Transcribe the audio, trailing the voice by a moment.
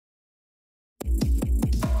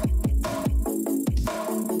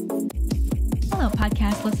Hello,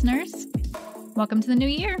 podcast listeners. Welcome to the new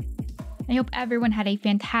year. I hope everyone had a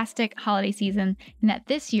fantastic holiday season and that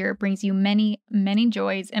this year brings you many, many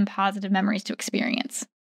joys and positive memories to experience.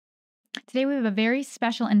 Today, we have a very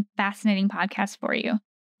special and fascinating podcast for you.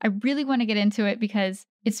 I really want to get into it because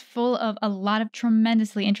it's full of a lot of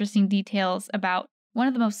tremendously interesting details about one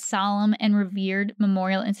of the most solemn and revered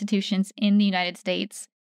memorial institutions in the United States,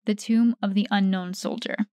 the Tomb of the Unknown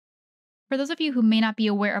Soldier. For those of you who may not be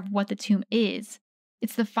aware of what the tomb is,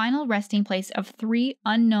 it's the final resting place of 3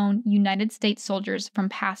 unknown United States soldiers from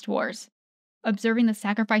past wars, observing the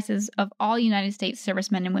sacrifices of all United States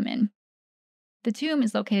servicemen and women. The tomb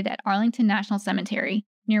is located at Arlington National Cemetery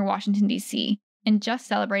near Washington, D.C., and just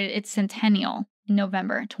celebrated its centennial in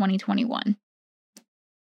November 2021.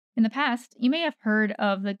 In the past, you may have heard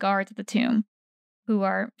of the guards at the tomb, who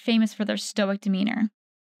are famous for their stoic demeanor,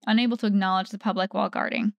 unable to acknowledge the public while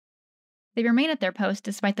guarding. They remain at their post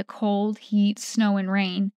despite the cold, heat, snow, and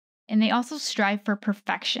rain, and they also strive for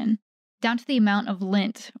perfection, down to the amount of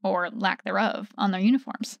lint, or lack thereof, on their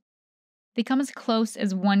uniforms. They come as close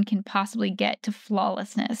as one can possibly get to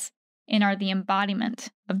flawlessness and are the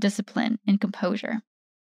embodiment of discipline and composure.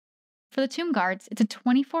 For the tomb guards, it's a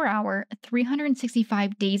 24-hour,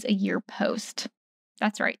 365 days a year post.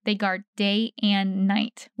 That's right, they guard day and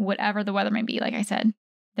night, whatever the weather may be, like I said.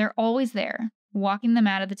 They're always there, walking the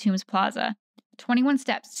mat of the tomb's plaza, 21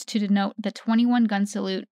 steps to denote the 21-gun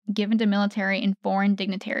salute given to military and foreign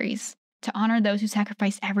dignitaries to honor those who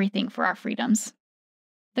sacrificed everything for our freedoms.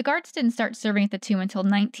 The guards didn't start serving at the tomb until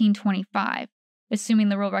 1925, assuming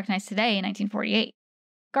the role recognized today in 1948.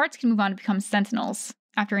 Guards can move on to become sentinels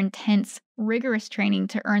after intense, rigorous training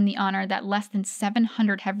to earn the honor that less than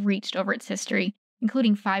 700 have reached over its history,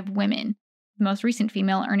 including 5 women, the most recent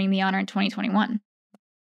female earning the honor in 2021.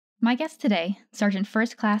 My guest today, Sergeant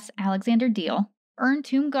First Class Alexander Deal, earned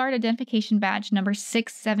Tomb Guard Identification Badge number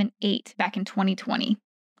 678 back in 2020.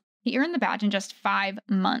 He earned the badge in just 5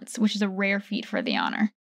 months, which is a rare feat for the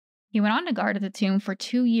honor. He went on to guard at the tomb for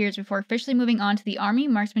 2 years before officially moving on to the Army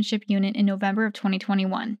Marksmanship Unit in November of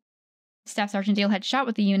 2021. Staff Sergeant Deal had shot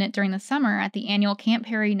with the unit during the summer at the annual Camp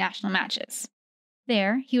Perry National Matches.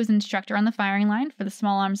 There, he was an instructor on the firing line for the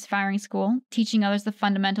Small Arms Firing School, teaching others the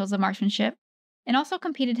fundamentals of marksmanship, and also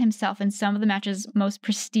competed himself in some of the match's most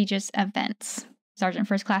prestigious events. Sergeant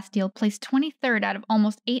First Class Deal placed 23rd out of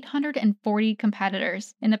almost 840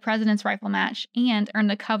 competitors in the President's Rifle match and earned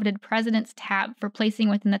the coveted President's Tab for placing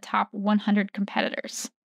within the top 100 competitors.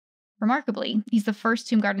 Remarkably, he's the first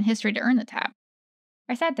tomb guard in history to earn the tab.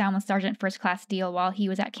 I sat down with Sergeant First Class Deal while he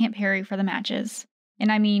was at Camp Perry for the matches,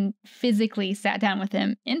 and I mean physically sat down with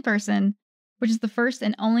him in person, which is the first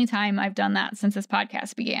and only time I've done that since this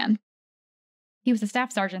podcast began. He was a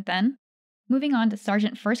staff sergeant then, moving on to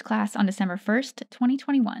Sergeant First Class on December 1st,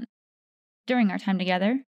 2021. During our time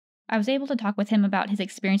together, I was able to talk with him about his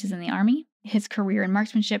experiences in the Army, his career in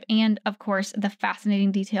marksmanship, and, of course, the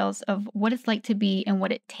fascinating details of what it's like to be and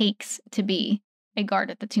what it takes to be a guard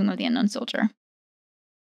at the Tomb of the Unknown Soldier.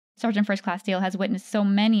 Sergeant First Class Deal has witnessed so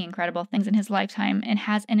many incredible things in his lifetime and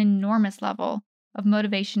has an enormous level of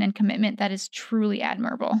motivation and commitment that is truly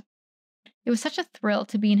admirable. It was such a thrill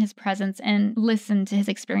to be in his presence and listen to his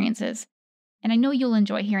experiences, and I know you'll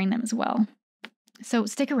enjoy hearing them as well. So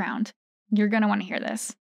stick around. You're going to want to hear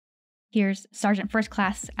this. Here's Sergeant First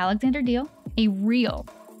Class Alexander Deal, a real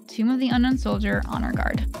Tomb of the Unknown Soldier honor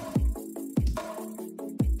guard.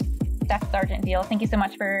 Staff Sergeant Deal, thank you so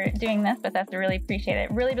much for doing this with us. I really appreciate it.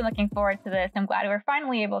 Really been looking forward to this. I'm glad we're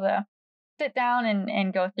finally able to sit down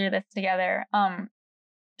and go through this together.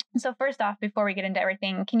 So first off, before we get into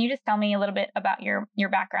everything, can you just tell me a little bit about your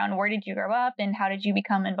background? Where did you grow up and how did you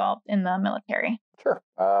become involved in the military? Sure.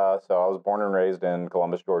 So I was born and raised in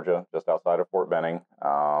Columbus, Georgia, just outside of Fort Benning.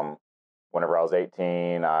 Whenever I was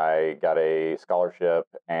 18, I got a scholarship,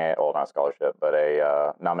 not scholarship, but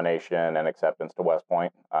a nomination and acceptance to West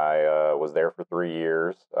Point. I was there for 3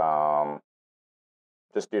 years.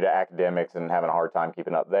 Just due to academics and having a hard time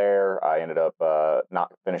keeping up there, I ended up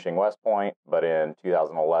not finishing West Point, but in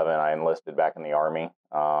 2011, I enlisted back in the Army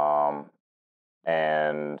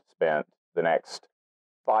and spent the next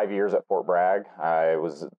 5 years at Fort Bragg. I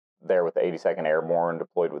was there with the 82nd Airborne,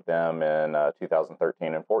 deployed with them in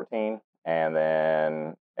 2013 and 14, and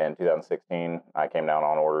then in 2016, I came down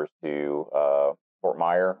on orders to Fort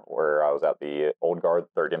Myer, where I was at the Old Guard,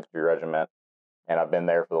 3rd Infantry Regiment. And I've been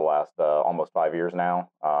there for the last almost 5 years now,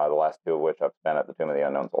 the last 2 of which I've spent at the Tomb of the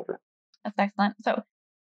Unknown Soldier. That's excellent. So,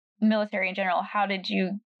 military in general,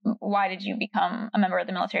 why did you become a member of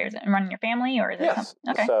the military? Was it running your family, or is it? Yes.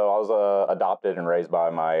 Okay. So I was adopted and raised by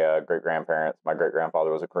my great-grandparents. My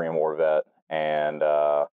great-grandfather was a Korean War vet, and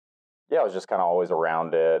Yeah, I was just kind of always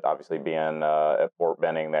around it. Obviously, being at Fort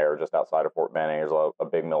Benning there, just outside of Fort Benning, there's a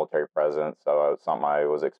big military presence. So it was something I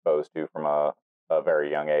was exposed to from a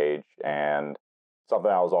very young age, and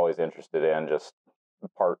something I was always interested in. Just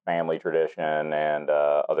part family tradition, and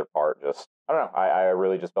other part just I don't know. I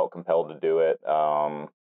really just felt compelled to do it,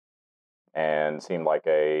 and seemed like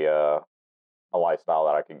a lifestyle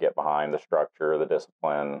that I could get behind. The structure, the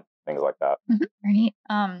discipline, things like that. Very neat.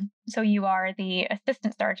 So you are the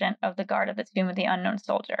assistant sergeant of the Guard of the Tomb of the Unknown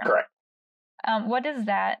Soldier. Correct. What does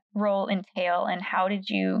that role entail, and how did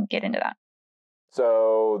you get into that?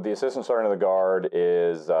 So the assistant sergeant of the guard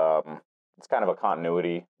is it's kind of a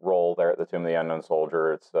continuity role there at the Tomb of the Unknown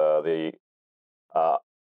Soldier. It's the uh,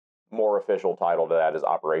 more official title to that is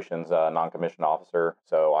operations non-commissioned officer.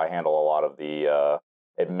 So I handle a lot of the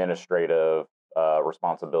administrative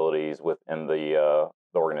responsibilities within the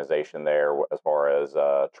organization there, as far as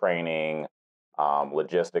training,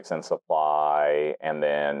 logistics and supply, and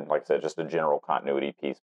then, like I said, just a general continuity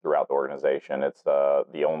piece throughout the organization. It's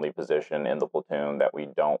the only position in the platoon that we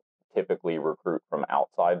don't typically recruit from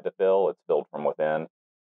outside to fill. It's filled from within.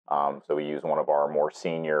 So we use one of our more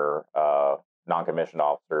senior non-commissioned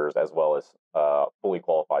officers, as well as fully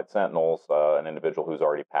qualified sentinels, an individual who's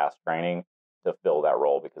already passed training, to fill that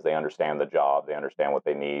role, because they understand the job, they understand what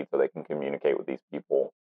they need, so they can communicate with these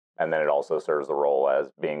people. And then it also serves the role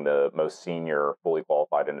as being the most senior, fully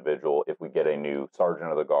qualified individual. If we get a new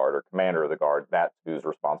sergeant of the guard or commander of the guard, that's who's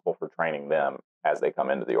responsible for training them as they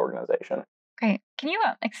come into the organization. Great. Can you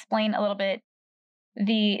explain a little bit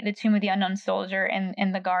the Tomb of the Unknown Soldier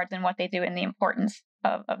and the guards and what they do and the importance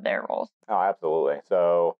of their roles? Oh, absolutely.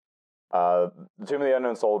 So, the Tomb of the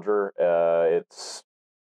Unknown Soldier, it's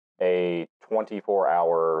a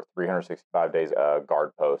 24-hour, 365 days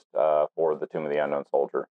guard post for the Tomb of the Unknown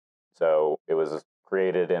Soldier. So it was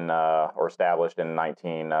created in or established in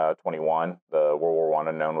 1921. The World War I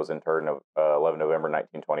unknown was interred in 11 November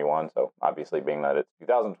 1921. So obviously, being that it's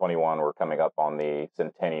 2021, we're coming up on the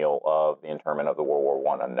centennial of the interment of the World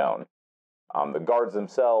War I unknown. The guards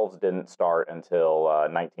themselves didn't start until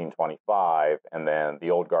 1925, and then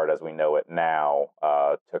the old guard, as we know it now,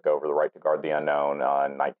 took over the right to guard the unknown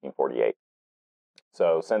in 1948.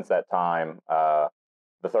 So since that time, the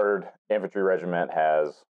 3rd Infantry Regiment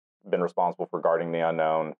has been responsible for guarding the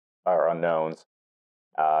unknown or unknowns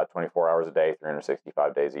 24 hours a day,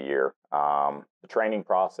 365 days a year. The training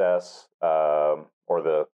process, or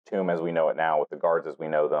the tomb as we know it now, with the guards as we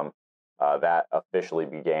know them, that officially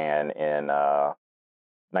began in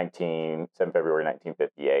 7 February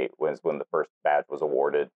 1958, was when the first badge was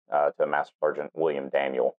awarded to Master Sergeant William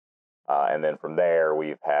Daniel. And then from there,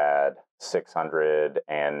 we've had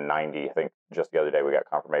 690. I think just the other day we got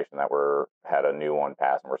confirmation that had a new one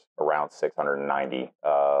pass, and we're around 690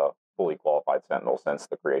 fully qualified sentinels since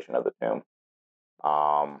the creation of the tomb.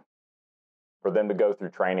 For them to go through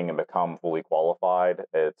training and become fully qualified,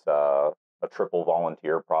 it's a triple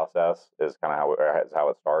volunteer process is kind of how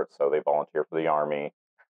it starts. So they volunteer for the Army,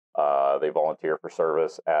 they volunteer for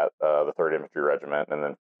service at the 3rd Infantry Regiment, and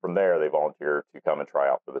then from there they volunteer to come and try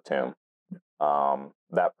out for the tomb.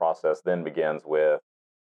 That process then begins with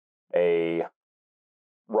a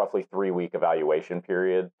roughly 3-week evaluation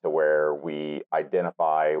period, to where we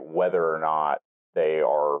identify whether or not they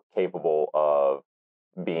are capable of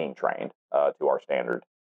being trained to our standard.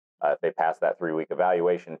 If they pass that 3-week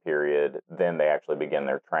evaluation period, then they actually begin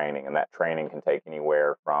their training. And that training can take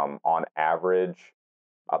anywhere from, on average,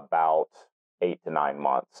 about 8 to 9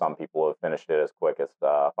 months. Some people have finished it as quick as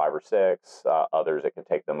 5 or 6. Others, it can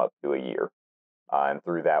take them up to a year. And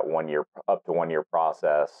through that up to 1 year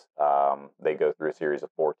process, they go through a series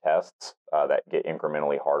of 4 tests that get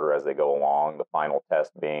incrementally harder as they go along. The final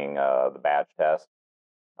test being the badge test.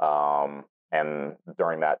 And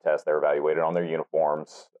during that test, they're evaluated on their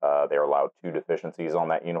uniforms. They're allowed 2 deficiencies on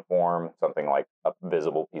that uniform. Something like a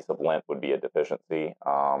visible piece of lint would be a deficiency.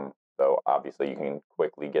 So obviously, you can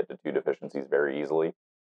quickly get to 2 deficiencies very easily.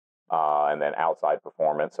 And then outside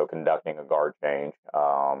performance, so conducting a guard change,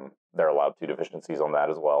 they're allowed 2 deficiencies on that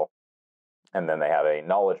as well. And then they have a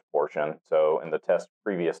knowledge portion. So in the test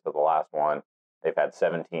previous to the last one, they've had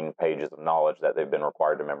 17 pages of knowledge that they've been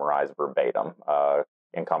required to memorize verbatim.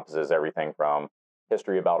 Encompasses everything from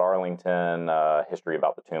history about Arlington, history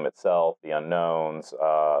about the tomb itself, the unknowns,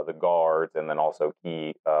 the guards, and then also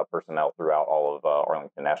key personnel throughout all of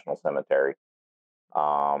Arlington National Cemetery.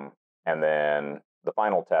 And then the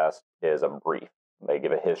final test is a brief. They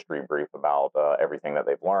give a history brief about everything that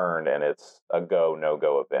they've learned, and it's a go,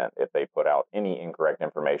 no-go event. If they put out any incorrect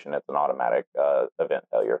information, it's an automatic event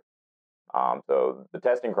failure. So the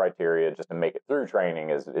testing criteria just to make it through training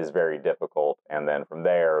is very difficult. And then from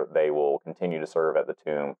there, they will continue to serve at the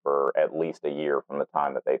tomb for at least a year from the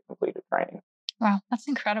time that they've completed training. Wow, that's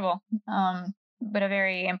incredible. But a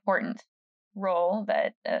very important role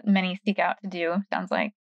that many seek out to do, sounds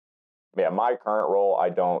like. Yeah, my current role, I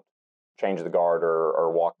don't change the guard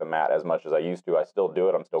or walk the mat as much as I used to. I still do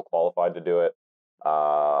it. I'm still qualified to do it.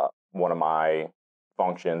 One of my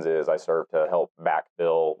functions is I serve to help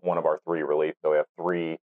backfill one of our three reliefs. So we have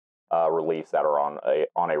three reliefs that are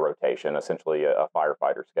on a rotation, essentially a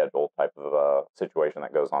firefighter schedule type of situation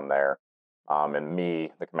that goes on there. And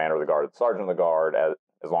me, the commander of the guard, the sergeant of the guard,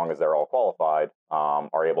 as long as they're all qualified,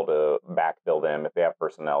 are able to backfill them if they have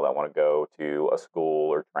personnel that want to go to a school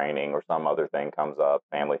or training or some other thing comes up,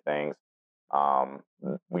 family things.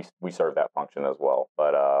 We serve that function as well.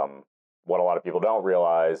 But what a lot of people don't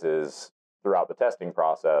realize is throughout the testing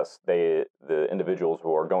process, the individuals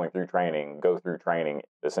who are going through training go through training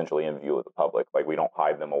essentially in view of the public. Like we don't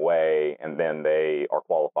hide them away, and then they are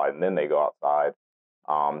qualified, and then they go outside.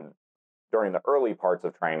 During the early parts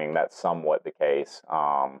of training, that's somewhat the case.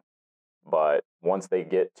 But once they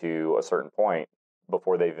get to a certain point,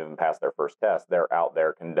 before they've even passed their first test, they're out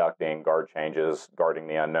there conducting guard changes, guarding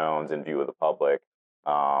the unknowns in view of the public.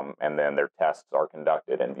 And then their tests are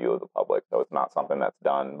conducted in view of the public. So it's not something that's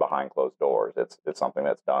done behind closed doors. It's something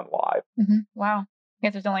that's done live. Mm-hmm. Wow. I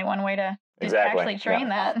guess there's only one way to actually train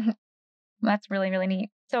that. That's really, really neat.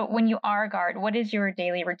 So when you are a guard, what is your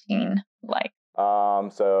daily routine like?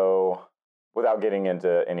 So without getting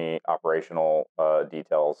into any operational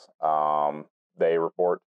details, they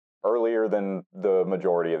report earlier than the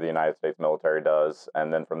majority of the United States military does,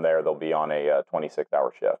 and then from there they'll be on a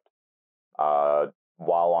 26-hour shift.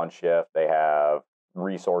 While on shift, they have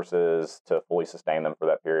resources to fully sustain them for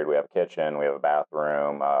that period. We have a kitchen, we have a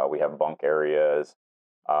bathroom, we have bunk areas,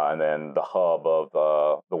 and then the hub of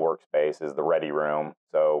the workspace is the ready room.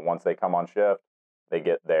 So once they come on shift, they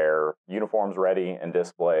get their uniforms ready and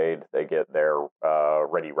displayed. They get their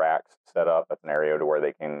ready racks set up. That's an area to where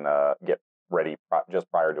they can get ready just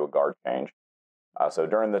prior to a guard change. So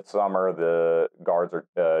during the summer, the guards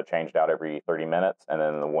are changed out every 30 minutes, and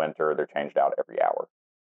then in the winter, they're changed out every hour.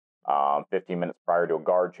 15 minutes prior to a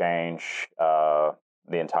guard change, the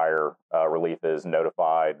entire relief is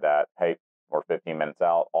notified that, hey, we're 15 minutes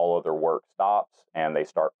out, all other work stops, and they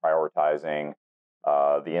start prioritizing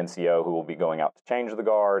the NCO who will be going out to change the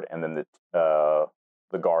guard, and then the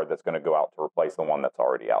guard that's going to go out to replace the one that's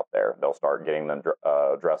already out there. They'll start getting them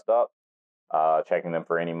dressed up, checking them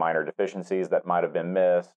for any minor deficiencies that might have been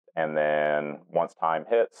missed, and then once time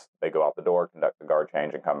hits, they go out the door, conduct the guard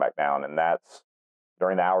change, and come back down. And that's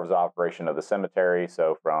during the hours of operation of the cemetery,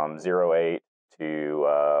 so from 08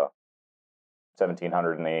 to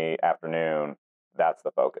 1700 in the afternoon. That's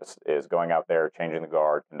the focus, is going out there, changing the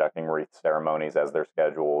guard, conducting wreath ceremonies as they're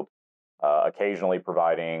scheduled, occasionally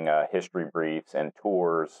providing history briefs and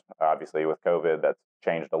tours. Obviously, with COVID, that's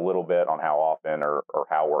changed a little bit on how often or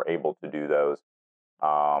how we're able to do those.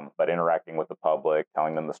 But interacting with the public,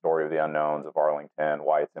 telling them the story of the unknowns of Arlington,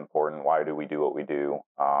 why it's important, why do we do what we do.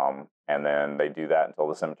 And then they do that until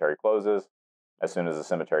the cemetery closes. As soon as the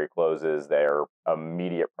cemetery closes, their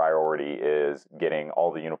immediate priority is getting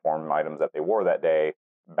all the uniform items that they wore that day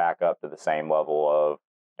back up to the same level of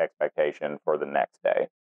expectation for the next day.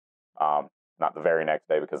 Not the very next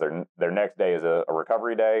day, because their next day is a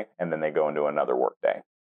recovery day, and then they go into another work day.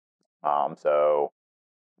 So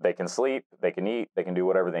they can sleep, they can eat, they can do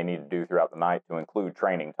whatever they need to do throughout the night to include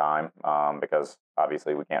training time, because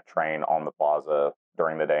obviously we can't train on the plaza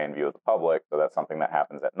during the day in view of the public, so that's something that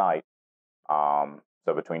happens at night.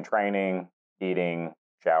 So between training, eating,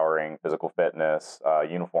 showering, physical fitness,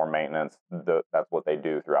 uniform maintenance, that's what they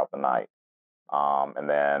do throughout the night. And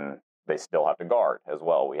then they still have to guard as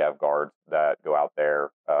well. We have guards that go out there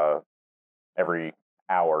every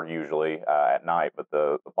hour usually at night, but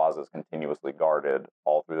the plaza is continuously guarded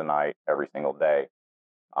all through the night, every single day.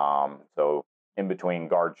 So in between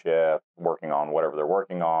guard shift, working on whatever they're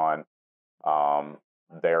working on,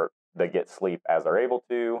 they get sleep as they're able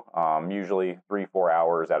to, usually 3-4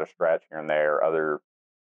 hours at a stretch here and there, other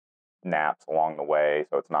naps along the way.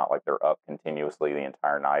 So it's not like they're up continuously the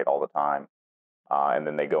entire night all the time. And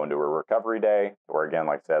then they go into a recovery day where, again,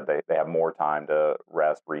 like I said, they have more time to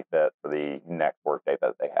rest, refit for the next work day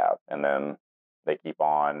that they have. And then they keep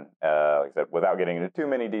on, like I said, without getting into too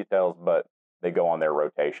many details, but they go on their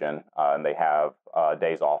rotation, and they have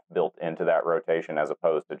days off built into that rotation as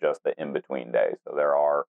opposed to just the in-between days. So there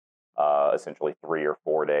are essentially 3 or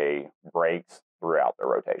 4 day breaks throughout their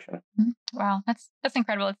rotation. Wow, that's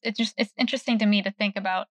incredible. It's interesting to me to think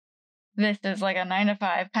about this is like a 9 to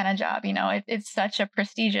 5 kind of job. It's such a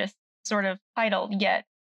prestigious sort of title, yet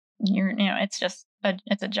it's just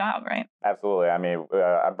it's a job, right? Absolutely. I mean,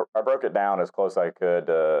 I broke it down as close as I could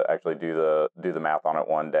to actually do the math on it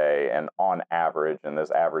one day, and on average, and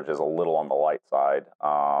this average is a little on the light side,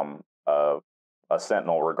 of a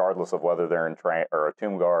sentinel, regardless of whether they're in train or a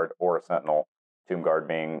tomb guard or a sentinel. Tomb guard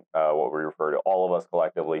being what we refer to all of us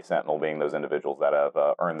collectively, sentinel being those individuals that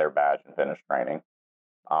have earned their badge and finished training.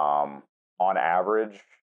 Um, on average,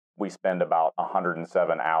 we spend about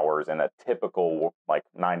 107 hours in a typical like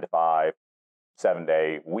 9 to 5, 7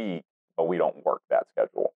 day week, but we don't work that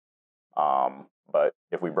schedule. But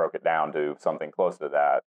if we broke it down to something close to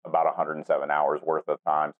that, about 107 hours worth of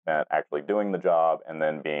time spent actually doing the job, and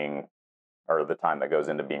then or the time that goes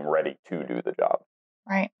into being ready to do the job.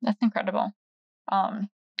 Right. That's incredible. Um,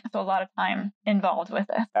 so a lot of time involved with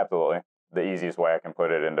this. Absolutely. The easiest way I can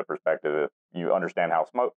put it into perspective, if you understand how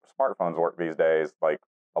smartphones work these days, like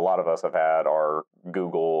a lot of us have had our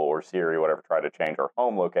Google or Siri, whatever, try to change our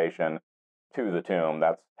home location to the tomb.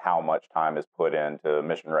 That's how much time is put into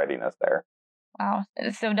mission readiness there. Wow.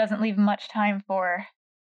 So it doesn't leave much time for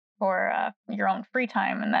your own free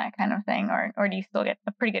time and that kind of thing, or do you still get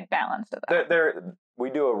a pretty good balance of that? We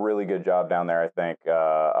do a really good job down there, I think,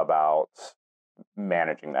 about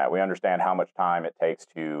managing that. We understand how much time it takes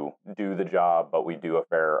to do the job, but we do a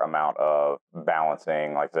fair amount of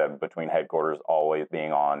balancing, like I said, between headquarters always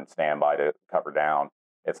being on standby to cover down.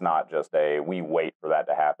 It's not just we wait for that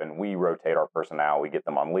to happen. We rotate our personnel. We get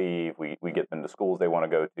them on leave. We get them to schools they want to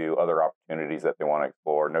go to, other opportunities that they want to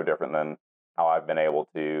explore. No different than how I've been able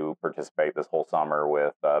to participate this whole summer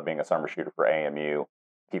with being a summer shooter for AMU.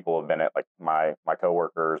 People have been like my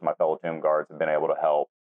coworkers, my fellow tomb guards have been able to help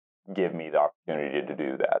give me the opportunity to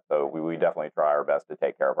do that. So we definitely try our best to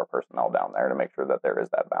take care of our personnel down there to make sure that there is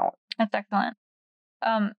that balance. That's excellent.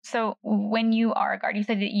 So when you are a guard, you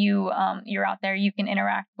said that you're out there, you can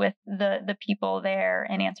interact with the people there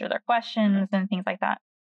and answer their questions and things like that.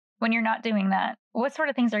 When you're not doing that, what sort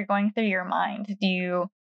of things are going through your mind? Do you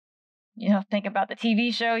think about the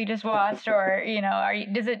TV show you just watched, or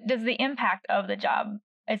does the impact of the job,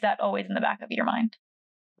 is that always in the back of your mind?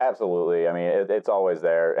 Absolutely. I mean, it's always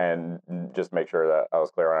there, and just make sure that I was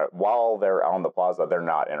clear on it. While they're on the plaza, they're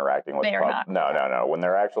not interacting with the public. Not. No. When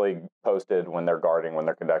they're actually posted, when they're guarding, when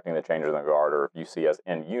they're conducting the changes in the guard, or if you see us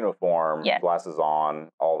in uniform, glasses on,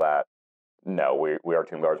 all that, no, we are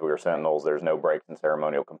tomb guards. We are sentinels. There's no breaks in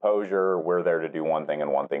ceremonial composure. We're there to do one thing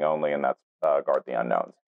and one thing only, and that's guard the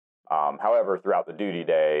unknowns. However, throughout the duty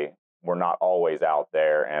day, we're not always out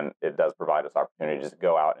there, and it does provide us opportunities to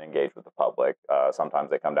go out and engage with the public. Sometimes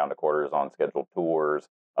they come down to quarters on scheduled tours.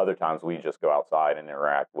 Other times we just go outside and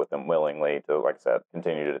interact with them willingly to, like I said,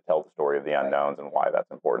 continue to tell the story of the unknowns and why that's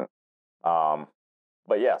important.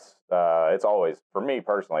 But yes, it's always, for me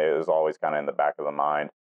personally, it is always kind of in the back of the mind.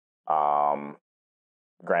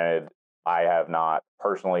 Granted, I have not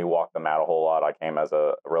personally walked the mat a whole lot. I came as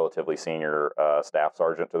a relatively senior staff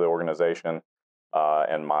sergeant to the organization.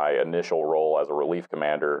 And my initial role as a relief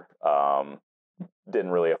commander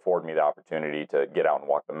didn't really afford me the opportunity to get out and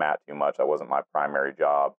walk the mat too much. That wasn't my primary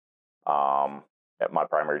job. My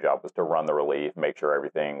primary job was to run the relief, make sure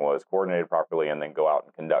everything was coordinated properly, and then go out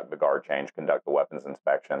and conduct the guard change, conduct the weapons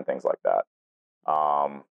inspection, things like that.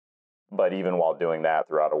 But even while doing that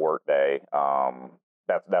throughout a work day,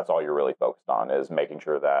 that's all you're really focused on, is making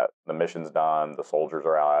sure that the mission's done, the soldiers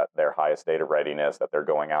are at their highest state of readiness, that they're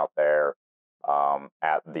going out there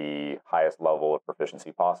at the highest level of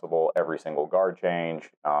proficiency possible, every single guard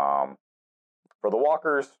change. For the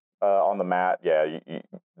walkers on the mat,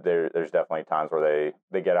 there's definitely times where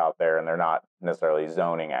they get out there and they're not necessarily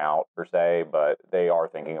zoning out per se, but they are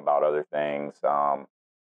thinking about other things.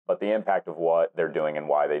 But the impact of what they're doing and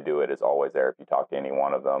why they do it is always there if you talk to any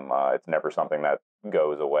one of them. It's never something that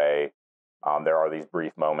goes away. There are these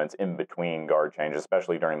brief moments in between guard changes,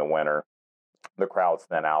 especially during the winter. The crowds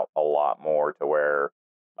thin out a lot more to where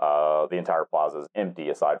the entire plaza is empty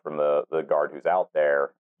aside from the guard who's out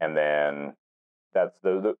there. And then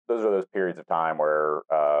those are those periods of time where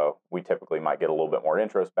we typically might get a little bit more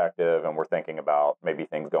introspective, and we're thinking about maybe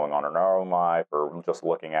things going on in our own life, or just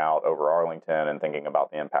looking out over Arlington and thinking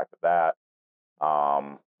about the impact of that.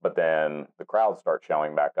 But then the crowds start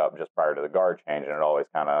showing back up just prior to the guard change, and it always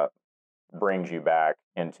kind of brings you back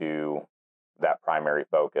into that primary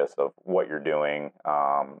focus of what you're doing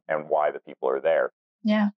and why the people are there.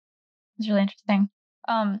 Yeah, it's really interesting.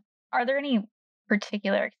 Are there any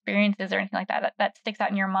particular experiences or anything like that sticks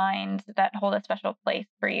out in your mind that hold a special place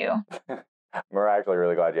for you? We're actually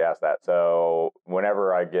really glad you asked that. So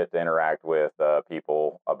whenever I get to interact with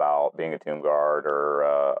people about being a tomb guard or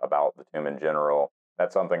about the tomb in general,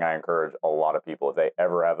 that's something I encourage a lot of people. If they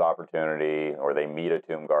ever have the opportunity or they meet a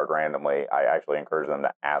tomb guard randomly, I actually encourage them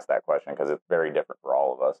to ask that question because it's very different for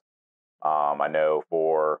all of us. I know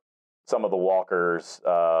for some of the walkers,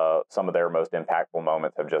 some of their most impactful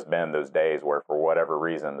moments have just been those days where, for whatever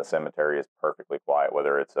reason, the cemetery is perfectly quiet,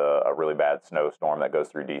 whether it's a really bad snowstorm that goes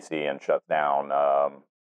through DC and shuts down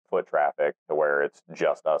foot traffic to where it's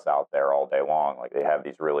just us out there all day long. Like, they have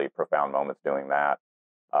these really profound moments doing that.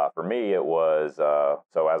 For me, it was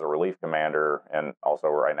so as a relief commander, and also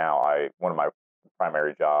right now, one of my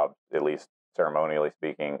primary jobs, at least ceremonially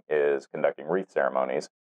speaking, is conducting wreath ceremonies.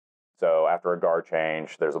 So after a guard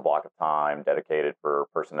change, there's a block of time dedicated for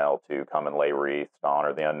personnel to come and lay wreaths to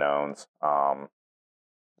honor the unknowns. So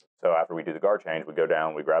after we do the guard change, we go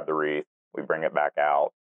down, we grab the wreath, we bring it back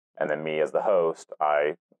out, and then me as the host,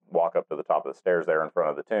 I walk up to the top of the stairs there in front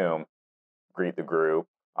of the tomb, greet the group,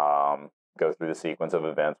 go through the sequence of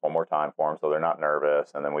events one more time for them so they're not nervous,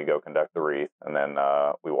 and then we go conduct the wreath, and then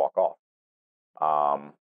we walk off.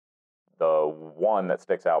 The one that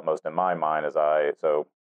sticks out most in my mind is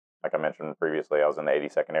like I mentioned previously, I was in the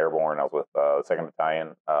 82nd Airborne. I was with the 2nd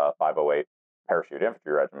Battalion, 508 Parachute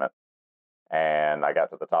Infantry Regiment. And I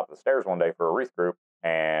got to the top of the stairs one day for a wreath group,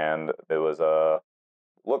 and it was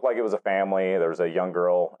looked like it was a family. There was a young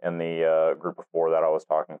girl in the group of four that I was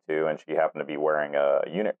talking to, and she happened to be wearing a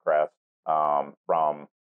unit crest from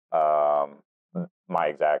my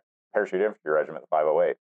exact Parachute Infantry Regiment, the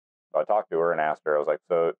 508. So I talked to her and asked her, I was like,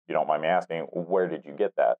 so if you don't mind me asking, where did you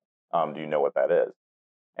get that? Do you know what that is?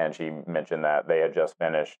 And she mentioned that they had just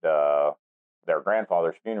finished their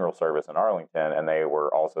grandfather's funeral service in Arlington, and they were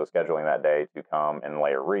also scheduling that day to come and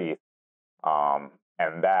lay a wreath.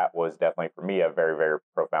 And that was definitely, for me, a very, very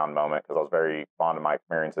profound moment because I was very fond of my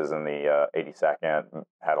experiences in the 82nd,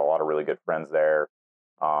 had a lot of really good friends there,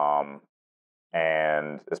 and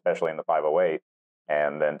especially in the 508.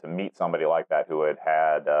 And then to meet somebody like that who had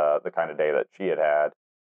had the kind of day that she had had,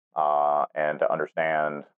 and to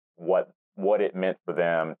understand what it meant for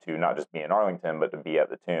them to not just be in Arlington, but to be at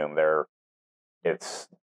the tomb. It's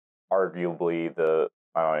arguably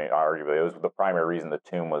it was the primary reason the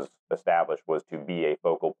tomb was established, was to be a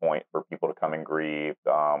focal point for people to come and grieve,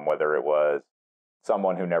 whether it was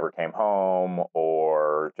someone who never came home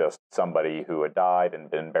or just somebody who had died and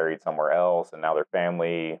been buried somewhere else, and now their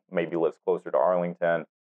family maybe lives closer to Arlington.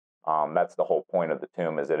 That's the whole point of the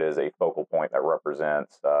tomb, is it is a focal point that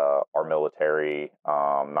represents our military,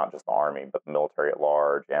 not just the Army, but the military at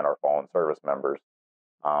large and our fallen service members.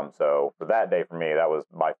 So for that day, for me, that was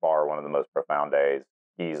by far one of the most profound days,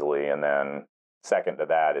 easily. And then second to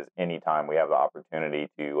that is anytime we have the opportunity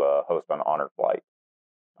to host an honor flight.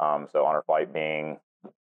 So honor flight being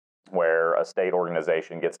where a state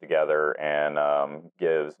organization gets together and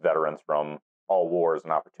gives veterans from all wars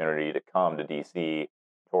an opportunity to come to DC,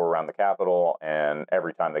 tour around the Capitol, and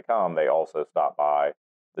every time they come, they also stop by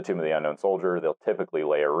the Tomb of the Unknown Soldier. They'll typically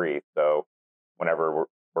lay a wreath. So whenever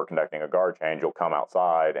we're conducting a guard change, you'll come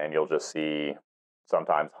outside and you'll just see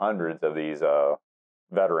sometimes hundreds of these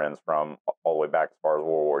veterans from all the way back as far as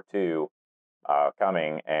World War II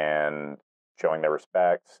coming and showing their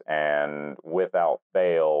respects. And without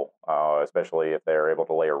fail, especially if they're able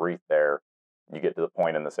to lay a wreath there, you get to the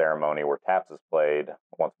point in the ceremony where taps is played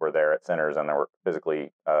once we're there at centers and we're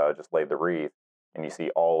physically just laid the wreath, and you see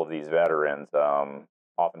all of these veterans,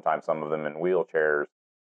 oftentimes some of them in wheelchairs,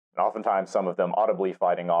 and oftentimes some of them audibly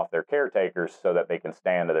fighting off their caretakers so that they can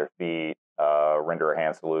stand to their feet, render a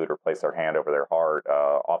hand salute, or place their hand over their heart,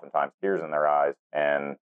 oftentimes tears in their eyes.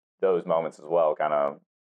 And those moments as well,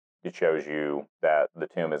 it shows you that the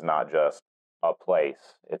tomb is not just a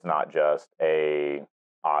place. It's not just a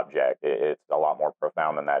object. It's a lot more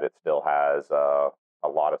profound than that. It still has a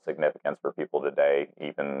lot of significance for people today,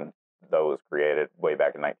 even though it was created way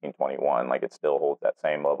back in 1921. Like, it still holds that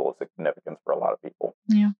same level of significance for a lot of people.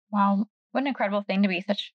 Yeah. Wow. What an incredible thing to be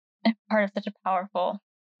such part of such a powerful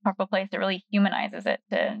place. It really humanizes it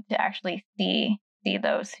to actually see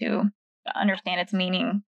those who understand its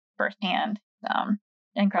meaning firsthand.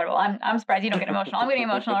 Incredible. I'm surprised you don't get emotional. I'm getting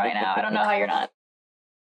emotional right now. I don't know how you're not.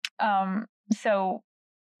 So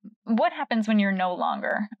what happens when you're no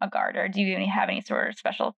longer a guard? Or do you have any sort of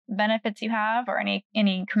special benefits you have, or any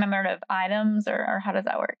commemorative items, or how does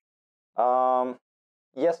that work?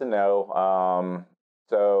 Yes and no.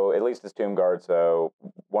 So at least as tomb guard, so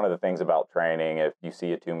one of the things about training, if you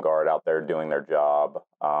see a tomb guard out there doing their job,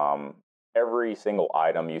 every single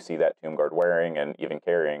item you see that tomb guard wearing and even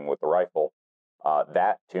carrying with the rifle,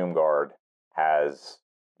 that tomb guard has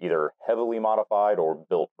either heavily modified or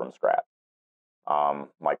built from scratch.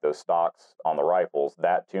 Like those stocks on the rifles,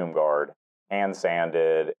 that tomb guard hand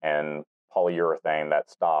sanded and polyurethane that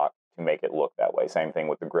stock to make it look that way. Same thing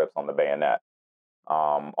with the grips on the bayonet.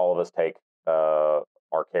 All of us take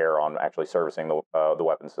our care on actually servicing the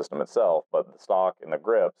weapon system itself, but the stock and the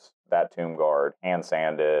grips, that tomb guard, hand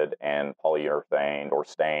sanded and polyurethane or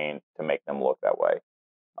stained to make them look that way.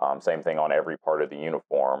 Same thing on every part of the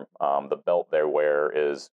uniform. The belt they wear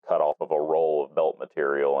is cut off of a roll of belt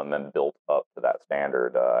material and then built up to that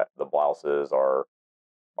standard. The blouses are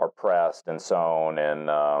pressed and sewn and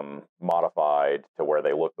modified to where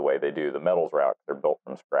they look the way they do. The medals rack, they're built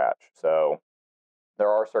from scratch. So there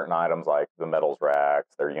are certain items like the medals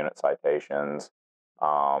racks, their unit citations,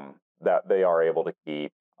 that they are able to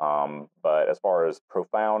keep. But as far as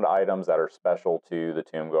profound items that are special to the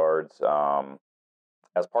tomb guards,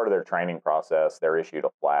 as part of their training process, they're issued a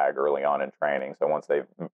flag early on in training. So once they've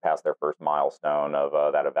passed their first milestone of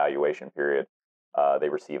that evaluation period, they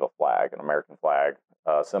receive a flag, an American flag,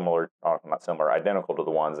 identical to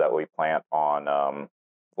the ones that we plant on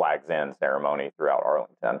Flags In ceremony throughout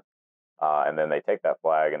Arlington. And then they take that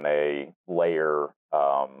flag and they layer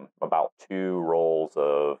about 2 rolls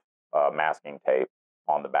of masking tape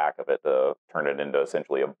on the back of it to turn it into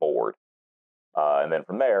essentially a board. And then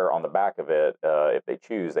from there, on the back of it, if they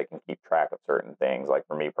choose, they can keep track of certain things. Like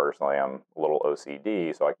for me personally, I'm a little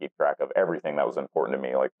OCD, so I keep track of everything that was important to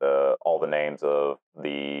me, like all the names of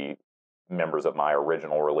the members of my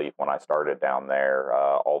original relief when I started down there,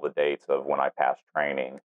 all the dates of when I passed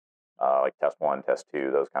training, like test 1, test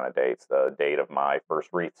 2, those kind of dates, the date of my first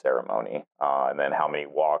wreath ceremony, and then how many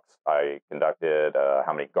walks I conducted,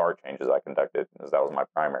 how many guard changes I conducted, because that was my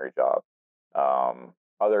primary job.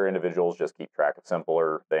 Other individuals just keep track of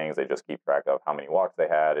simpler things. They just keep track of how many walks they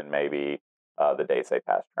had and maybe the dates they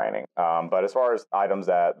passed training. But as far as items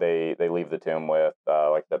that they leave the tomb with,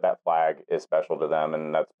 like that flag is special to them,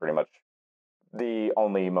 and that's pretty much the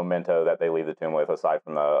only memento that they leave the tomb with, aside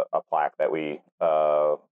from a plaque that we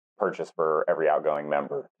purchase for every outgoing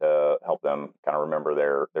member to help them kind of remember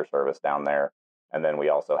their service down there. And then we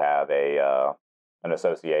also have an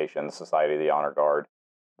association, Society of the Honor Guard,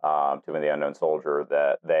 to the Unknown Soldier,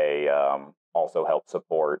 that they also help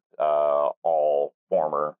support all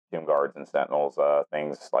former tomb guards and sentinels,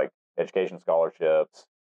 things like education scholarships,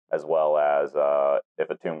 as well as if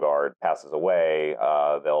a tomb guard passes away,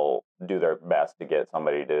 they'll do their best to get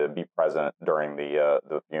somebody to be present during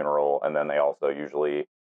the funeral, and then they also usually,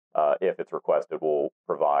 if it's requested, will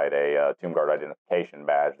provide a tomb guard identification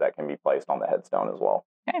badge that can be placed on the headstone as well.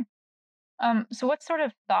 Okay. So what sort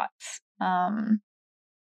of thoughts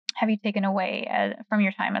have you taken away from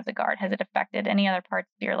your time as a guard? Has it affected any other parts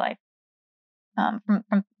of your life from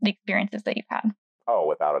the experiences that you've had? Oh,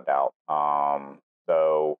 without a doubt.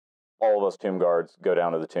 So all of us tomb guards go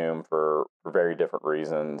down to the tomb for very different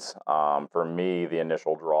reasons. For me, the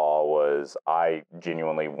initial draw was I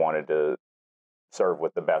genuinely wanted to serve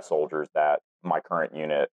with the best soldiers that my current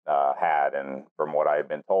unit had. And from what I had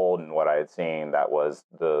been told and what I had seen, that was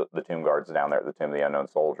the tomb guards down there at the Tomb of the Unknown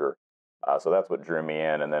Soldier. So that's what drew me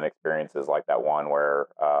in. And then experiences like that one where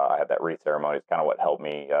I had that wreath ceremony is kind of what helped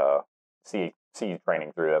me see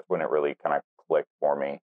training through. That's when it really kind of clicked for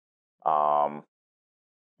me.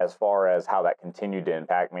 As far as how that continued to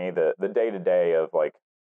impact me, the day-to-day of like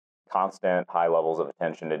constant high levels of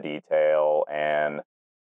attention to detail, and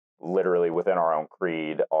literally within our own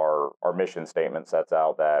creed, our mission statement sets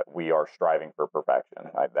out that we are striving for perfection.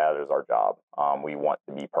 Like, that is our job. We want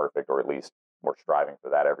to be perfect, or at least we're striving for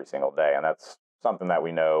that every single day. And that's something that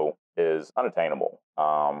we know is unattainable.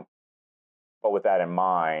 But with that in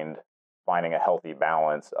mind, finding a healthy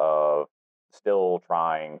balance of still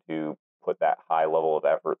trying to put that high level of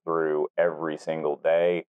effort through every single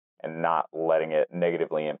day and not letting it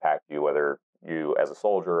negatively impact you, whether you as a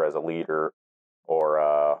soldier, as a leader,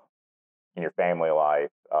 or in your family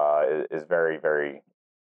life, is very, very,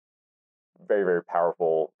 very, very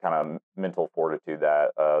powerful kind of mental fortitude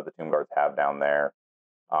that the tomb guards have down there.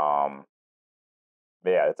 But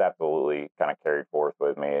yeah, it's absolutely kind of carried forth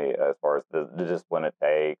with me as far as the discipline it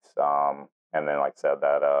takes, and then, like I said,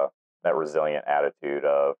 that resilient attitude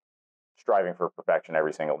of striving for perfection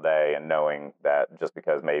every single day, and knowing that just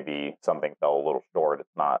because maybe something fell a little short,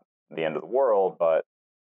 it's not the end of the world, but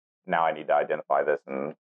now I need to identify this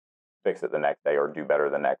and fix it the next day or do better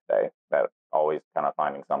the next day. That always kind of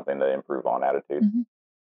finding something to improve on attitude. Mm-hmm.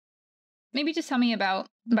 Maybe just tell me about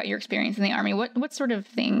your experience in the Army. What sort of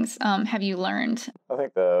things have you learned? I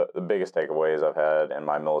think the biggest takeaways I've had in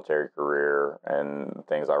my military career and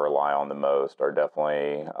things I rely on the most are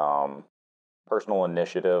definitely personal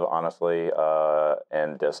initiative, honestly,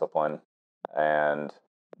 and discipline, and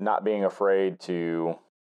not being afraid to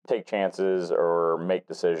take chances or make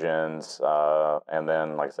decisions. And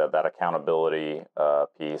then, like I said, that accountability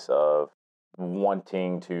piece of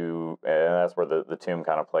wanting to, and that's where the tomb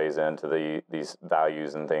kind of plays into these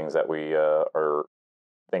values and things that we are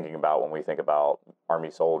thinking about when we think about Army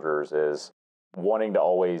soldiers, is wanting to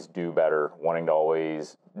always do better, wanting to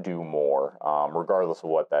always do more, regardless of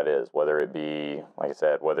what that is, whether it be, like I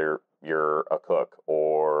said, whether you're a cook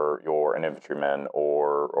or you're an infantryman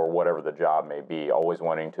or whatever the job may be, always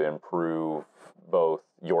wanting to improve both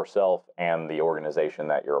yourself and the organization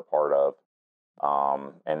that you're a part of.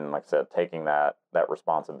 And like I said, taking that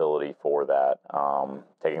responsibility for that,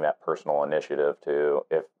 taking that personal initiative to,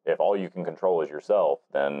 if all you can control is yourself,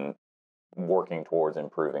 then working towards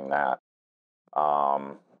improving that.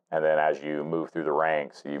 And then as you move through the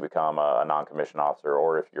ranks, you become a non-commissioned officer,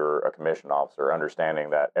 or if you're a commissioned officer, understanding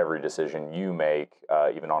that every decision you make,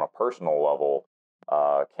 even on a personal level,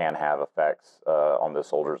 can have effects on the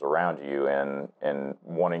soldiers around you, and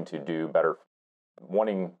wanting to do better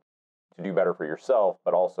for yourself,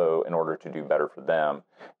 but also in order to do better for them.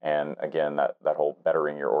 And again, that whole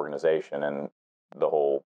bettering your organization and the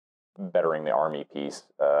whole bettering the Army piece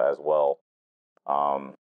as well.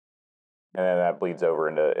 And then that bleeds over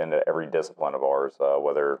into every discipline of ours,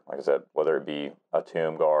 whether, like I said, whether it be a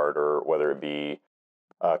tomb guard or whether it be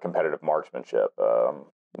competitive marksmanship,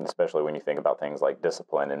 especially when you think about things like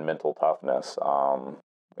discipline and mental toughness.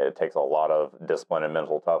 It takes a lot of discipline and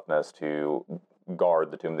mental toughness to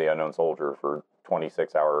guard the Tomb of the Unknown Soldier for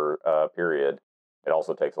 26-hour period. It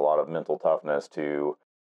also takes a lot of mental toughness to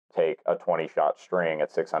take a 20-shot string at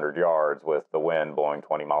 600 yards with the wind blowing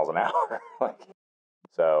 20 miles an hour.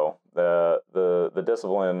 So the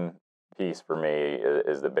discipline piece for me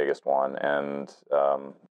is the biggest one, and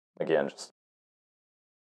again, just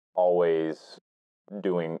always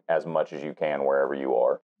doing as much as you can wherever you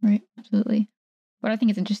are. Right, absolutely. What I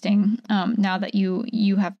think is interesting, now that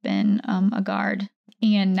you have been a guard,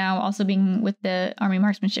 and now also being with the Army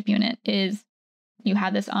Marksmanship Unit, is you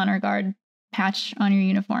have this honor guard patch on your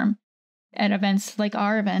uniform. At events like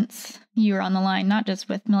our events, you are on the line not just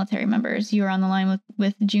with military members, you are on the line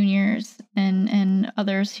with juniors and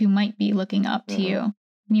others who might be looking up to you.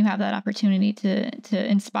 And you have that opportunity to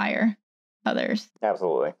inspire others.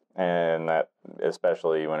 Absolutely. And that,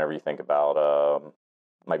 especially whenever you think about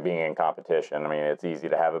like being in competition, I mean, it's easy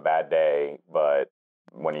to have a bad day, but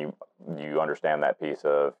when you understand that piece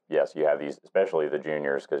of, yes, you have these, especially the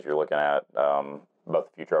juniors, because you're looking at both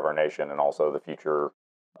the future of our nation and also the future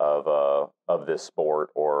of this sport,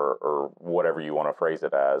 or whatever you want to phrase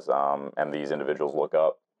it as, and these individuals look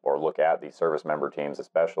up or look at these service member teams,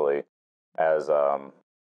 especially as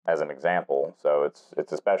an example. So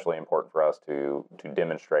it's especially important for us to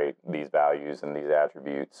demonstrate these values and these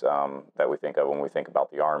attributes that we think of when we think about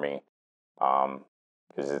the Army,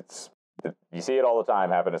 because you see it all the time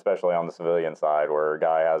happen, especially on the civilian side, where a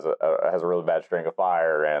guy has a really bad string of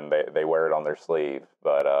fire and they wear it on their sleeve.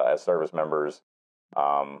 But as service members,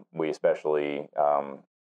 we especially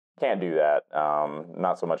can't do that.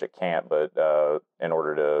 Not so much it can't, but in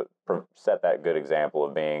order to set that good example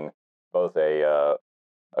of being both a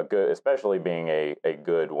good, especially being a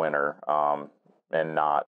good winner, and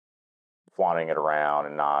not flaunting it around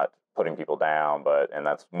and not putting people down. And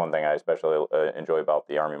that's one thing I especially enjoy about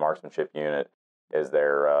the Army Marksmanship Unit, is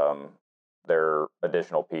their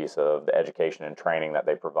additional piece of the education and training that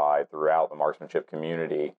they provide throughout the marksmanship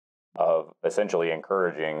community, of essentially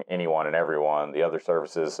encouraging anyone and everyone, the other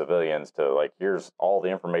services, civilians, to, like, here's all the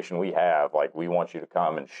information we have. Like, we want you to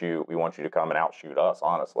come and shoot. We want you to come and outshoot us,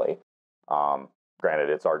 honestly. Granted,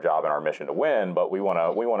 it's our job and our mission to win, but we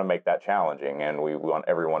want to make that challenging, and we want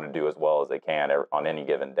everyone to do as well as they can on any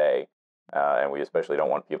given day. And we especially don't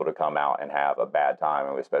want people to come out and have a bad time,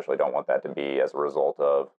 and we especially don't want that to be as a result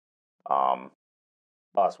of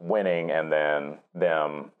us winning and then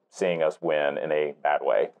them seeing us win in a bad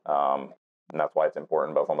way. And that's why it's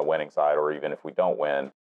important, both on the winning side, or even if we don't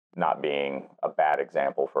win, not being a bad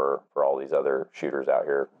example for all these other shooters out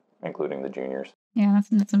here, including the juniors. Yeah,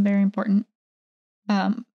 that's a very important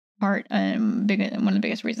part. One of the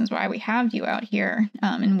biggest reasons why we have you out here,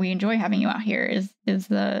 and we enjoy having you out here, is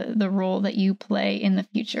the role that you play in the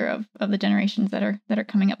future of the generations that are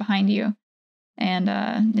coming up behind you, and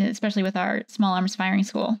especially with our small arms firing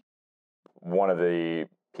school. One of the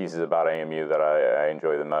pieces about AMU that I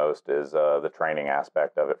enjoy the most is the training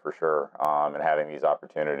aspect of it, for sure, and having these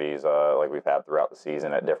opportunities like we've had throughout the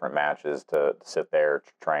season at different matches to sit there,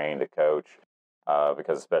 to train, to coach,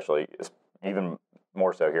 because especially even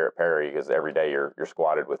more so here at Perry, because every day you're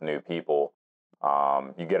squatted with new people,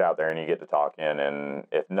 You get out there and you get to talking, and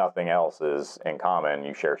if nothing else is in common,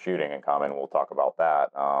 you share shooting in common. We'll talk about that,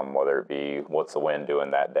 whether it be what's the wind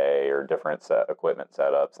doing that day or different equipment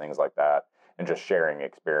setups, things like that, and just sharing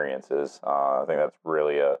experiences. I think that's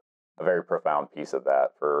really a very profound piece of that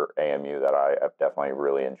for AMU that I've definitely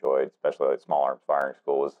really enjoyed, especially like Small Arms Firing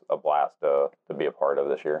School was a blast to be a part of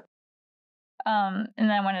this year. And then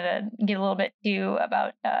I wanted to get a little bit too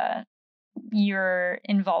about your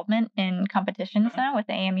involvement in competitions now with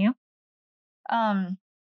the AMU.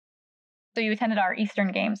 So you attended our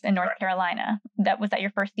Eastern Games in North Carolina. Was that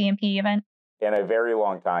your first CMP event? In a very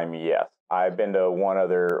long time, yes. I've been to one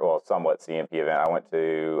other, somewhat CMP event.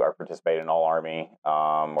 I participated in All Army,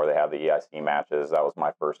 where they have the EIC matches. That was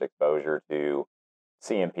my first exposure to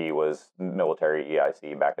CMP, was military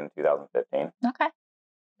EIC back in 2015. Okay.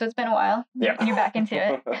 So it's been a while. Yeah. You're back into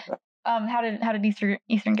it. How did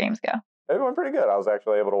Eastern Games go? It went pretty good. I was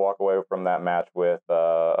actually able to walk away from that match with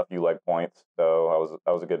a few leg points, so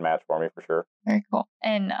that was a good match for me for sure. Very cool.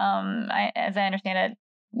 And as I understand it,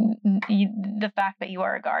 the fact that you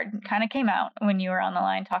are a guard kind of came out when you were on the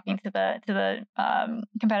line talking to the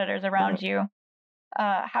competitors around you.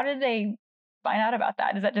 How did they find out about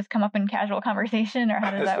that? Does that just come up in casual conversation, or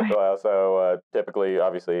how does that work? So typically,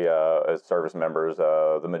 obviously, as service members,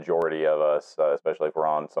 the majority of us, especially if we're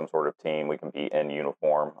on some sort of team, we compete in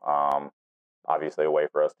uniform. Obviously, a way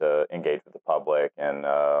for us to engage with the public and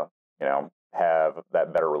have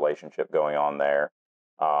that better relationship going on there.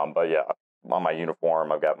 But yeah, on my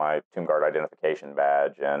uniform, I've got my Tomb Guard identification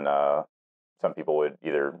badge, and some people would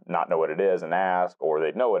either not know what it is and ask, or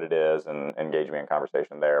they'd know what it is and engage me in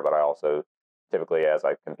conversation there. But I also typically, as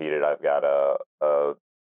I've competed, I've got a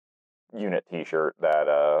unit T-shirt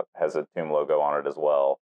that has a Tomb logo on it as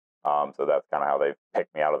well. So that's kind of how they pick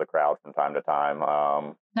me out of the crowd from time to time.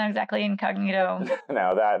 Not exactly incognito.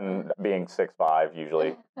 Now that and being 6'5",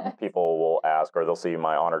 usually people will ask, or they'll see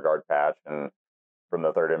my honor guard patch and from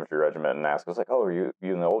the 3rd Infantry Regiment and ask, I was like, "Oh, are you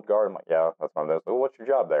in the old guard?" I'm like, "Yeah, that's my business." "Well, what's your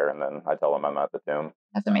job there?" And then I tell them I'm at the Tomb.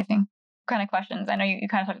 That's amazing. What kind of questions? I know you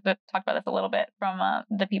kind of talked about this a little bit from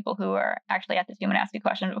the people who are actually at the Tomb and ask you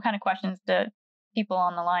questions. What kind of questions do people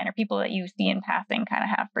on the line or people that you see in passing kind of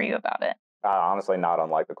have for you about it? Honestly, not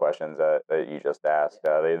unlike the questions that you just asked.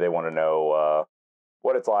 They want to know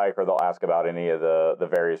what it's like, or they'll ask about any of the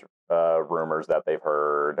various rumors that they've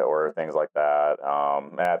heard or things like that.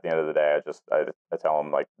 And at the end of the day, I tell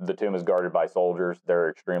them, like, the Tomb is guarded by soldiers. They're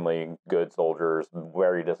extremely good soldiers,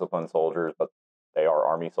 very disciplined soldiers, but they are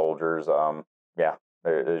Army soldiers. Yeah,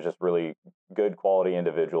 they're just really good quality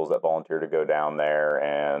individuals that volunteer to go down there,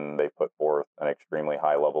 and they put forth an extremely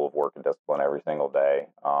high level of work and discipline every single day.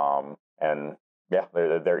 And yeah,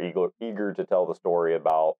 they're eager to tell the story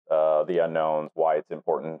about the unknowns, why it's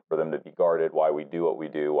important for them to be guarded, why we do what we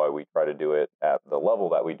do, why we try to do it at the level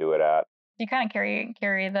that we do it at. You kind of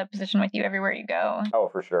carry the position with you everywhere you go. Oh,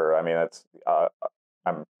 for sure. I mean, that's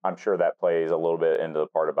I'm sure that plays a little bit into the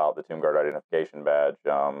part about the Tomb Guard identification badge.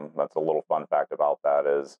 That's a little fun fact about that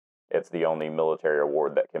is it's the only military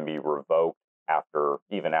award that can be revoked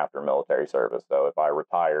even after military service. So if I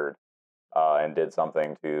retired and did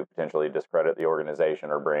something to potentially discredit the organization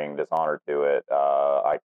or bring dishonor to it,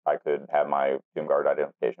 I could have my Tomb Guard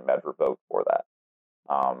identification badge revoked for that.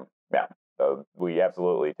 Yeah, so we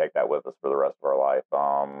absolutely take that with us for the rest of our life,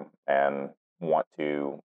 and want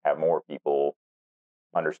to have more people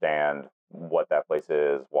understand what that place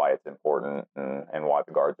is, why it's important, and why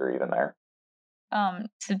the guards are even there.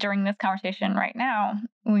 So during this conversation right now,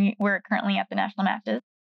 we're currently at the national matches.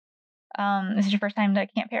 This is your first time to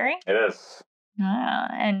Camp Perry? It is.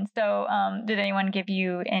 And so did anyone give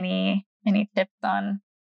you any tips on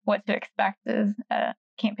what to expect as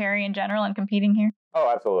Camp Perry in general and competing here? Oh,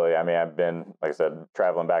 absolutely. I mean, I've been, like I said,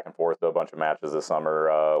 traveling back and forth to a bunch of matches this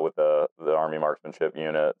summer with the Army Marksmanship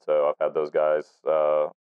Unit. So I've had those guys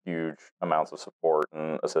huge amounts of support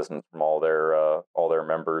and assistance from all their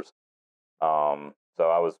members. So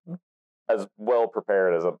I was as well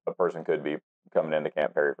prepared as a person could be coming into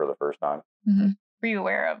Camp Perry for the first time. Mm-hmm. Were you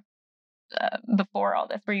aware of, before all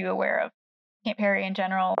this, were you aware of Camp Perry in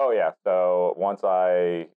general? Oh, yeah. So once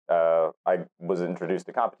I was introduced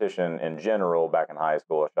to competition in general back in high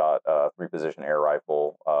school, I shot a 3-position air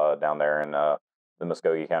rifle down there in the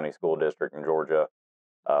Muskogee County School District in Georgia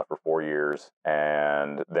for 4 years.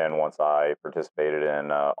 And then once I participated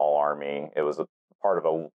in All Army, it was a part of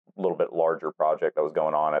a little bit larger project that was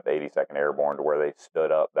going on at the 82nd Airborne, to where they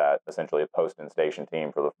stood up that essentially a post and station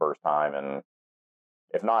team for the first time in,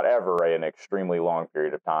 if not ever, an extremely long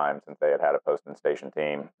period of time since they had a post and station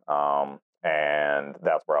team. And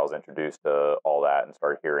that's where I was introduced to all that and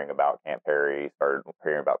started hearing about Camp Perry, started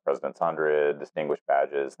hearing about President's 100, distinguished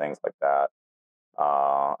badges, things like that.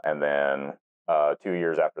 And then 2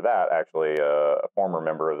 years after that, actually, a former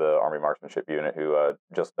member of the Army Marksmanship Unit who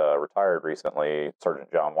just retired recently,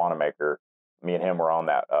 Sergeant John Wanamaker, me and him were on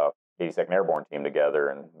that 82nd Airborne team together.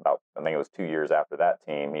 And I think it was 2 years after that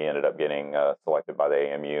team, he ended up getting selected by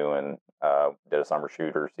the AMU and did a summer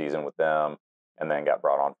shooter season with them, and then got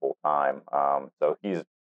brought on full time. So he's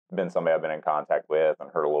been somebody I've been in contact with and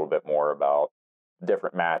heard a little bit more about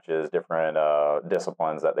different matches, different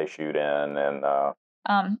disciplines that they shoot in. And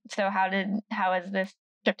so how is this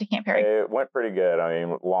trip to Camp Perry? It went pretty good. I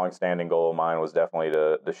mean, long-standing goal of mine was definitely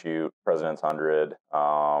to shoot President's 100.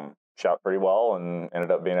 Shot pretty well and ended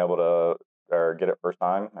up being able to get it first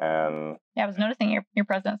time. And yeah, I was noticing your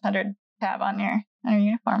President's 100 tab on your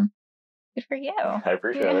uniform. Good for you. I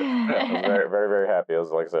appreciate it. I was very, very, very happy. It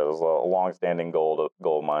was, like I said, it was a long-standing goal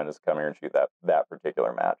of mine is to come here and shoot that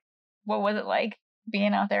particular match. What was it like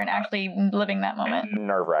being out there and actually living that moment?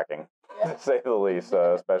 Nerve-wracking, to say the least,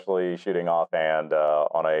 especially shooting offhand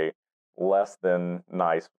on a less than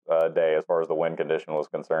nice day as far as the wind condition was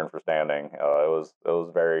concerned for standing. It was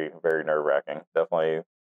very, very nerve-wracking. Definitely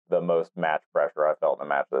the most match pressure I felt in a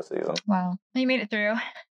match this season. Wow. You made it through.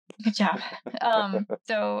 Good job.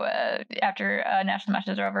 So after national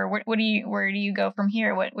matches are over, where do you go from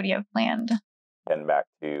here? What do you have planned? Heading back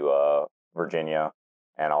to Virginia,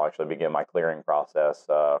 and I'll actually begin my clearing process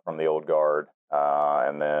from the old guard,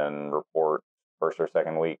 and then report first or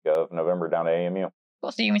second week of November down to AMU.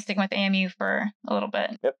 Cool. So you're sticking with AMU for a little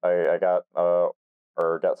bit. Yep, I got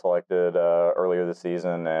selected earlier this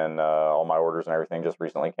season, and all my orders and everything just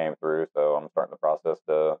recently came through. So I'm starting the process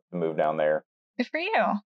to move down there. Good for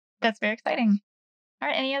you. That's very exciting. All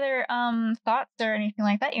right. Any other thoughts or anything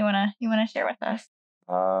like that you wanna share with us?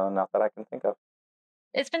 Not that I can think of.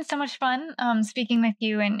 It's been so much fun speaking with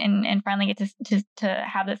you and finally get to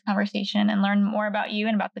have this conversation and learn more about you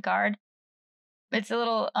and about the Guard. It's a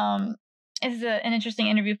little it's an interesting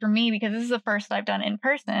interview for me because this is the first I've done in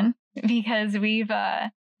person because we've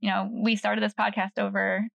we started this podcast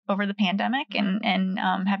over the pandemic and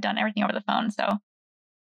have done everything over the phone. So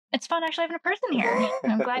it's fun actually having a person here.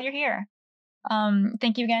 I'm glad you're here.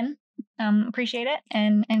 Thank you again. Appreciate it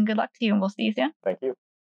and good luck to you. And we'll see you soon. Thank you.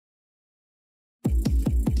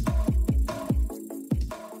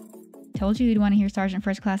 Told you you'd want to hear Sergeant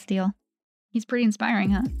First Class Deal. He's pretty inspiring,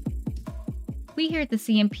 huh? We here at the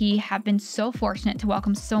CMP have been so fortunate to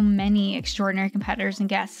welcome so many extraordinary competitors and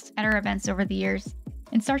guests at our events over the years.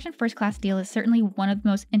 And Sergeant First Class Deal is certainly one of the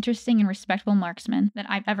most interesting and respectful marksmen that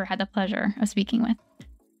I've ever had the pleasure of speaking with.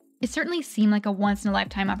 It certainly seemed like a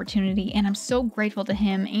once-in-a-lifetime opportunity, and I'm so grateful to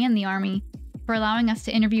him and the Army for allowing us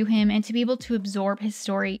to interview him and to be able to absorb his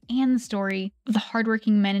story and the story of the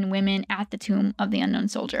hardworking men and women at the Tomb of the Unknown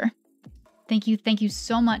Soldier. Thank you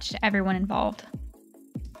so much to everyone involved.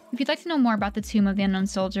 If you'd like to know more about the Tomb of the Unknown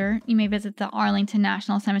Soldier, you may visit the Arlington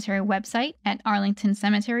National Cemetery website at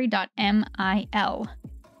arlingtoncemetery.mil.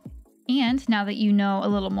 And now that you know a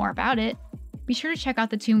little more about it, be sure to check out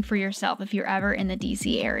the tomb for yourself if you're ever in the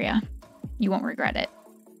DC area. You won't regret it.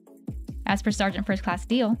 As for Sergeant First Class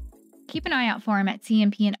Deal, keep an eye out for him at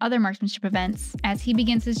CMP and other marksmanship events as he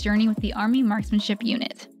begins his journey with the Army Marksmanship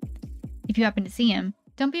Unit. If you happen to see him,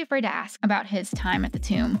 don't be afraid to ask about his time at the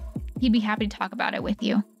tomb. He'd be happy to talk about it with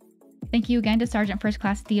you. Thank you again to Sergeant First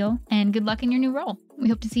Class Deal, and good luck in your new role. We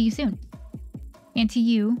hope to see you soon. And to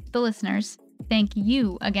you, the listeners, thank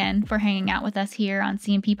you again for hanging out with us here on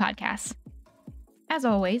CMP Podcasts. As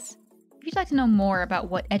always, if you'd like to know more about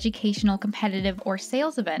what educational, competitive, or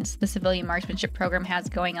sales events the Civilian Marksmanship Program has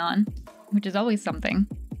going on, which is always something,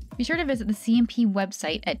 be sure to visit the CMP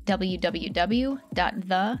website at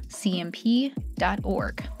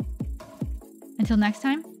www.thecmp.org. Until next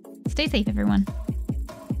time, stay safe, everyone.